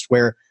Podcast,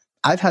 where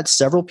I've had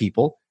several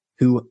people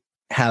who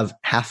have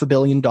 $500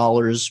 million,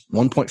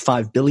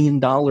 $1.5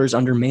 billion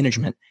under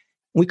management.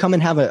 We come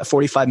and have a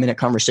 45-minute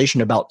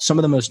conversation about some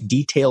of the most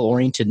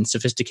detail-oriented and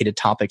sophisticated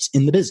topics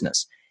in the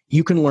business.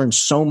 You can learn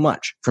so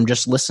much from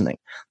just listening.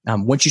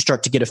 Once you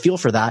start to get a feel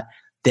for that,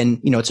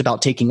 then it's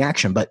about taking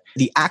action. But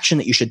the action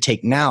that you should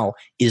take now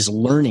is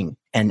learning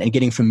and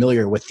getting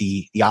familiar with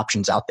the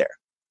options out there.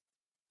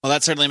 Well,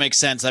 that certainly makes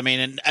sense. I mean,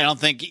 and I don't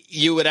think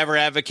you would ever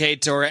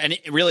advocate, or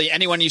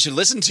anyone you should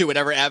listen to would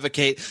ever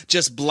advocate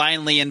just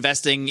blindly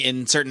investing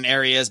in certain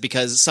areas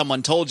because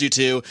someone told you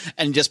to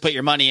and just put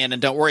your money in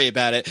and don't worry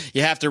about it.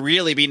 You have to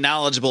really be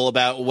knowledgeable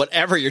about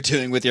whatever you're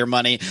doing with your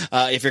money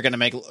if you're going to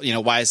make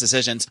wise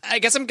decisions. I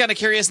guess I'm kind of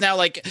curious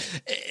now,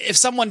 if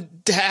someone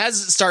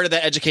has started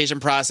that education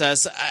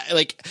process,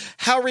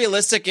 how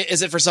realistic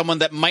is it for someone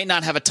that might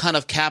not have a ton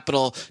of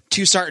capital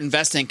to start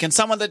investing? Can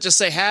someone that just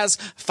say has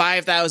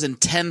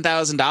 $5,000,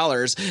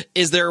 $10,000,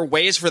 is there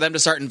ways for them to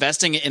start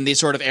investing in these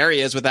sort of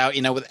areas without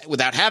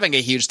having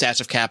a huge stash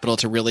of capital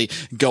to really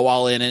go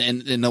all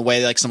in a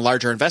way like some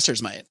larger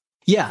investors might?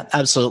 Yeah,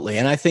 absolutely.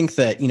 And I think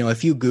that,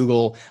 if you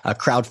Google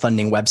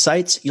crowdfunding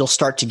websites, you'll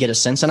start to get a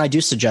sense. And I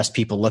do suggest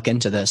people look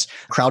into this.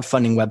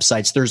 Crowdfunding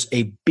websites, there's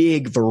a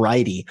big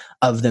variety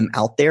of them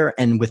out there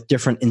and with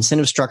different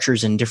incentive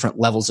structures and different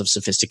levels of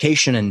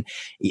sophistication. And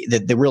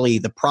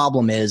the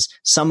problem is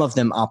some of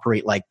them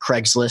operate like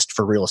Craigslist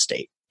for real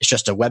estate. It's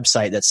just a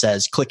website that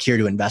says, click here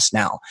to invest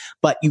now.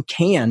 But you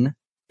can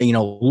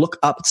look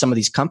up some of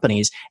these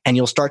companies and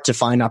you'll start to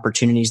find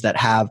opportunities that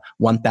have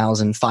 $1,000,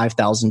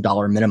 $5,000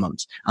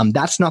 minimums.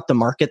 That's not the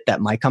market that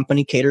my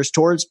company caters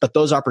towards, but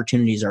those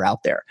opportunities are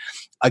out there.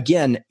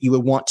 Again, you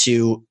would want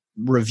to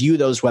review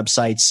those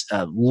websites,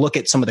 look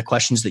at some of the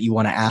questions that you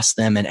want to ask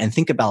them and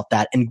think about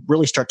that and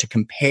really start to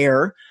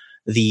compare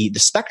the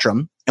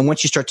spectrum. And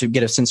once you start to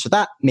get a sense for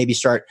that, maybe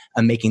start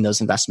making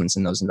those investments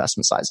in those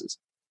investment sizes.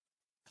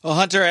 Well,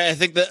 Hunter, I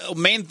think the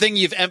main thing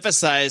you've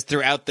emphasized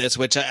throughout this,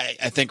 which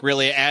I think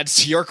really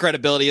adds to your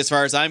credibility as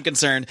far as I'm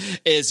concerned,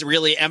 is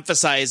really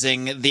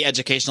emphasizing the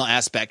educational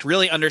aspect,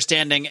 really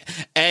understanding,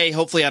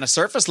 hopefully on a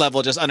surface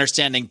level, just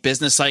understanding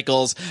business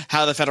cycles,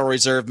 how the Federal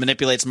Reserve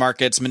manipulates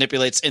markets,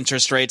 manipulates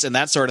interest rates, and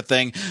that sort of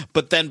thing.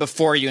 But then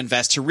before you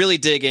invest, to really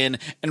dig in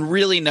and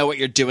really know what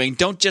you're doing.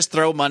 Don't just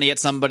throw money at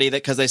somebody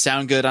because they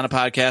sound good on a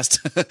podcast.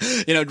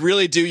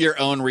 Really do your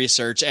own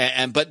research.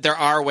 But there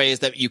are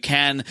ways that you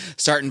can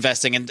start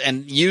investing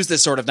and use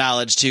this sort of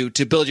knowledge to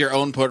build your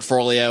own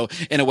portfolio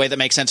in a way that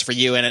makes sense for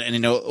you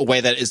and a way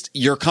that is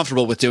you're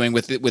comfortable with doing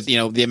with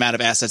the amount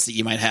of assets that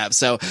you might have.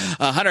 So,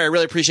 Hunter, I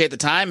really appreciate the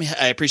time.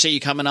 I appreciate you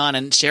coming on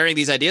and sharing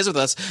these ideas with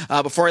us.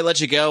 Before I let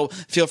you go,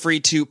 feel free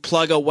to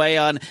plug away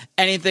on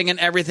anything and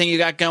everything you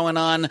got going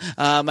on.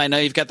 I know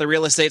you've got the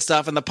real estate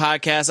stuff and the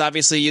podcast.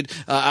 Obviously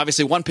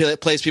one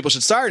place people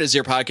should start is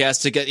your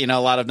podcast to get a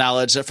lot of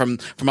knowledge from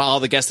all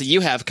the guests that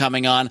you have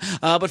coming on.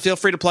 But feel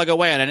free to plug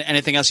away on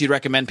anything else you'd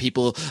recommend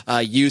people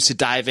use to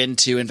dive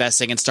into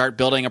investing and start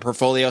building a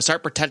portfolio,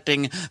 start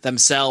protecting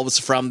themselves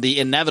from the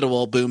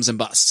inevitable booms and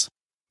busts.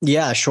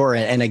 Yeah, sure.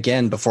 And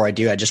again, before I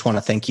do, I just want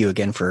to thank you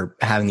again for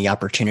having the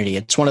opportunity.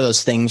 It's one of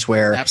those things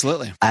where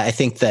absolutely, I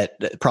think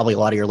that probably a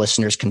lot of your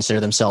listeners consider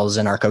themselves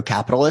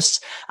anarcho-capitalists.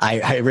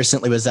 I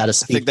recently was at a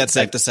speech. I think that's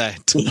safe to say.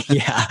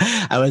 Yeah,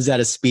 I was at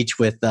a speech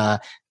with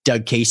Doug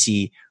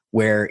Casey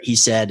where he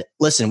said,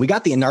 listen, we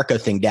got the anarcho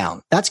thing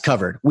down. That's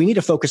covered. We need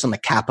to focus on the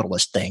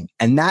capitalist thing.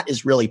 And that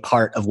is really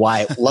part of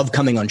why I love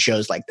coming on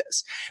shows like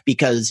this,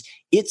 because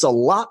it's a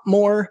lot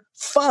more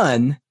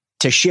fun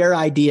to share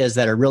ideas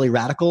that are really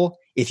radical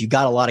if you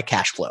got a lot of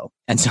cash flow.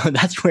 And so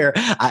that's where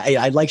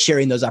I like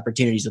sharing those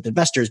opportunities with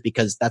investors,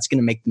 because that's going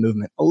to make the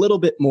movement a little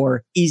bit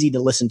more easy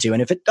to listen to.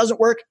 And if it doesn't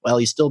work, well,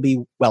 you still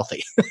be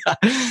wealthy.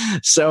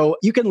 So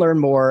you can learn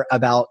more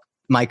about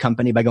my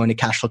company by going to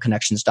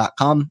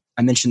cashflowconnections.com.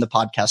 I mentioned the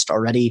podcast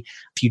already.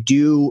 If you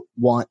do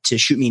want to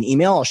shoot me an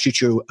email, I'll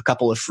shoot you a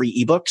couple of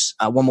free ebooks.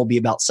 One will be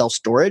about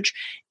self-storage,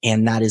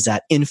 and that is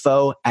at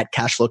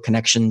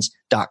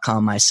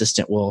info@cashflowconnections.com. My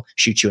assistant will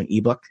shoot you an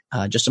ebook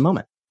just a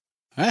moment.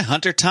 All right,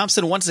 Hunter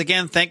Thompson, once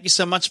again, thank you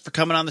so much for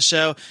coming on the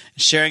show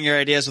and sharing your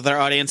ideas with our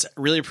audience.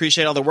 Really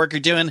appreciate all the work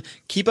you're doing.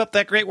 Keep up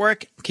that great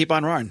work. Keep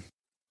on roaring.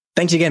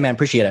 Thanks again, man.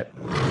 Appreciate it.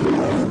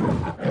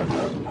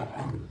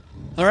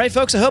 All right,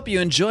 folks, I hope you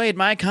enjoyed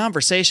my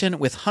conversation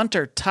with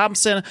Hunter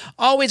Thompson.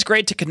 Always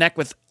great to connect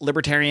with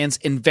libertarians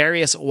in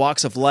various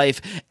walks of life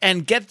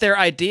and get their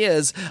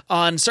ideas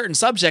on certain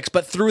subjects,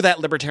 but through that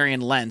libertarian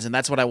lens. And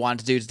that's what I wanted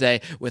to do today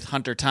with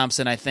Hunter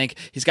Thompson. I think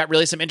he's got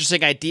really some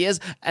interesting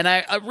ideas. And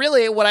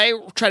what I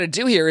try to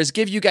do here is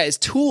give you guys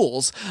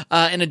tools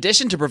in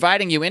addition to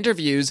providing you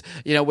interviews,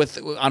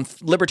 on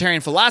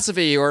libertarian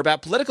philosophy or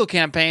about political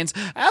campaigns.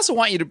 I also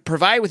want you to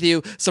provide with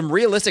you some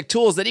realistic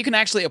tools that you can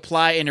actually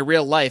apply in your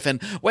real life.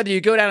 And whether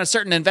you go down a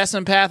certain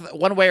investment path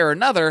one way or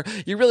another,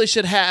 you really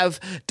should have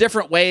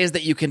different ways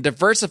that you can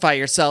diversify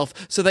yourself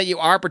so that you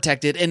are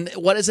protected in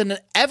what is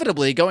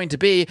inevitably going to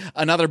be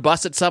another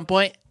bust at some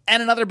point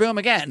and another boom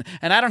again.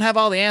 And I don't have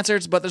all the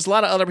answers, but there's a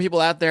lot of other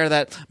people out there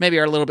that maybe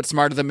are a little bit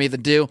smarter than me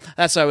that do.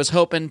 That's what I was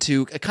hoping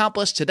to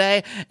accomplish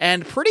today.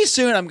 And pretty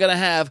soon I'm going to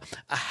have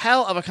a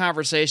hell of a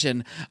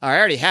conversation. I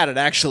already had it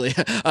actually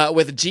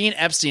with Gene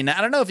Epstein. Now,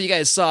 I don't know if you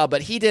guys saw,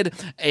 but he did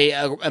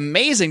a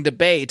amazing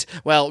debate.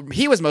 Well,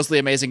 he was mostly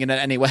amazing in it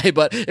anyway,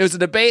 but it was a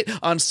debate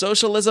on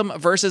socialism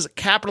versus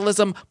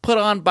capitalism put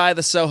on by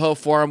the Soho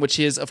Forum, which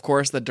he is, of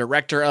course, the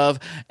director of.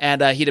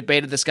 And he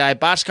debated this guy,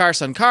 Bhaskar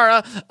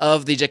Sankara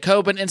of the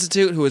Jacobin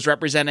Institute, who was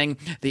representing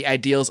the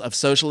ideals of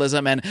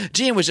socialism. And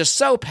Gene was just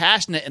so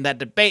passionate in that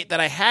debate that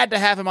I had to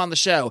have him on the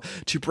show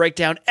to break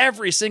down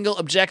every single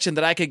objection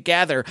that I could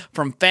gather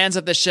from fans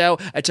of the show.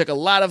 I took a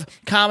lot of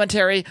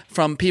commentary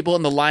from people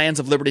in the Lions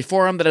of Liberty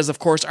Forum. That is, of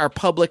course, our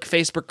public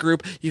Facebook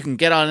group. You can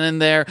get on in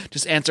there,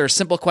 just answer a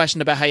simple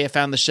question about how you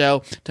found the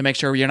show to make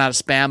sure you're not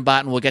a spam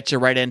bot, and we'll get you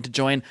right in to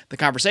join the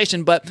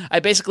conversation. But I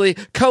basically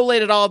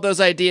collated all of those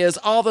ideas,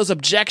 all those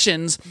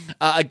objections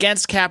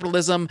against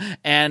capitalism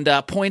and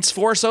points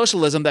for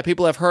socialism that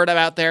people have heard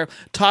about there,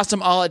 tossed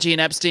them all at Gene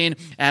Epstein,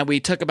 and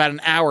we took about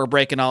an hour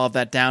breaking all of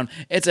that down.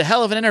 It's a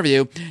hell of an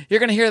interview. You're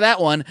going to hear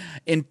that one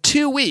in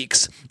 2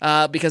 weeks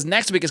because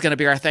next week is going to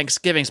be our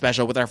Thanksgiving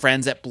special with our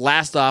friends at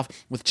Blast Off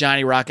with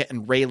Johnny Rocket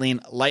and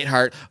Raylene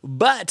Lightheart.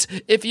 But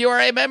if you are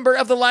a member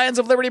of the Lions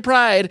of Liberty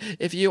Pride,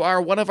 if you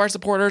are one of our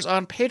supporters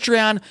on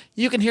Patreon,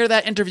 you can hear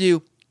that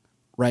interview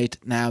right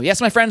now.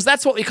 Yes, my friends,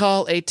 that's what we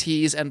call a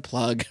tease and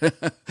plug.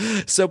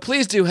 So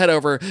please do head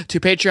over to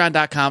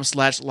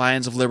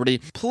patreon.com/Lions of Liberty.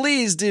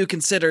 Please do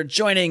consider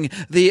joining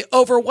the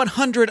over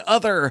 100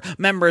 other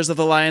members of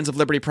the Lions of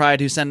Liberty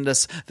Pride who send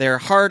us their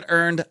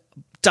hard-earned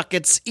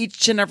ducats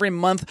each and every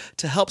month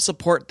to help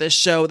support this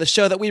show, the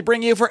show that we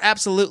bring you for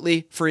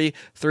absolutely free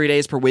 3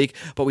 days per week.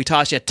 But we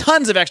toss you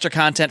tons of extra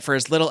content for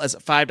as little as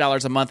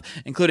 $5 a month,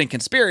 including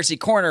Conspiracy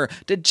Corner,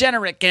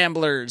 Degenerate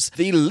Gamblers,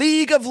 the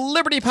League of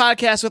Liberty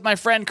podcast with my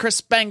friend Chris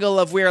Spangle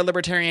of We Are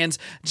Libertarians,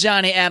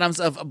 Johnny Adams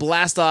of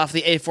Blast Off,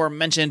 the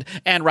aforementioned,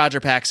 and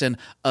Roger Paxson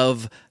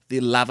of the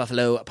Lava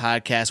Flow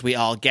podcast. We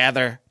all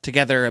gather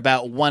together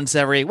about once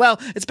every, well,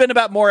 it's been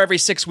about more every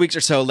 6 weeks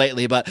or so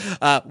lately, but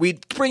we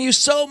bring you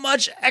so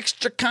much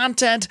extra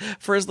content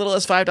for as little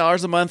as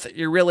 $5 a month.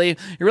 You really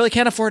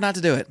can't afford not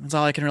to do it. That's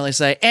all I can really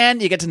say.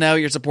 And you get to know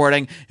you're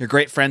supporting your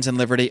great friends in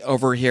Liberty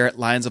over here at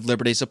Lions of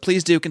Liberty. So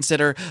please do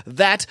consider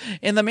that.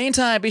 In the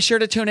meantime, be sure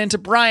to tune in to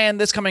Brian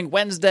this coming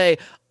Wednesday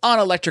on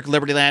Electric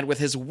Liberty Land with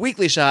his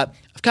weekly shot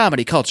of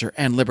comedy, culture,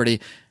 and liberty.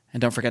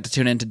 And don't forget to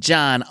tune in to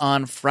John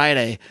on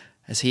Friday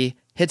as he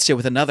hits you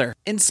with another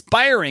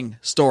inspiring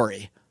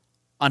story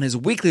on his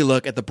weekly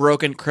look at the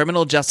broken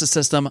criminal justice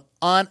system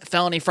on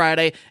Felony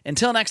Friday.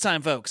 Until next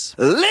time, folks,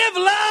 live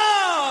long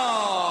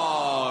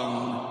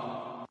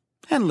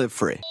and live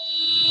free.